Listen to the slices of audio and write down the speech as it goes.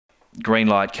green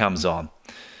light comes on.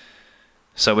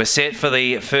 So we're set for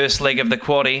the first leg of the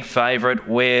quaddie. Favourite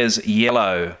wears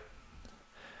yellow.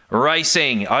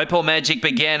 Racing, Opal Magic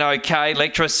began okay.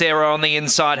 Lectrocera on the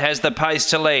inside has the pace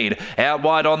to lead. Out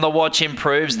wide on the watch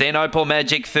improves, then Opal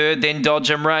Magic third, then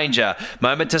Dodgem Ranger.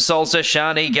 Moment to Salsa,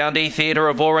 Shani, Gundy, Theatre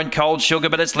of War and Cold Sugar,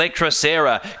 but it's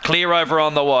Lectrocera. Clear over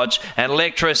on the watch, and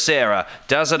Lectrocera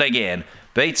does it again.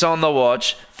 Beats on the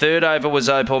watch. Third over was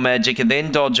Opal Magic and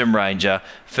then Dodgem Ranger.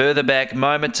 Further back,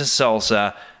 Moment to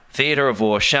Salsa, Theatre of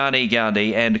War, Shani,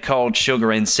 Gundy and Cold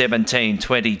Sugar in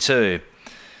 17.22.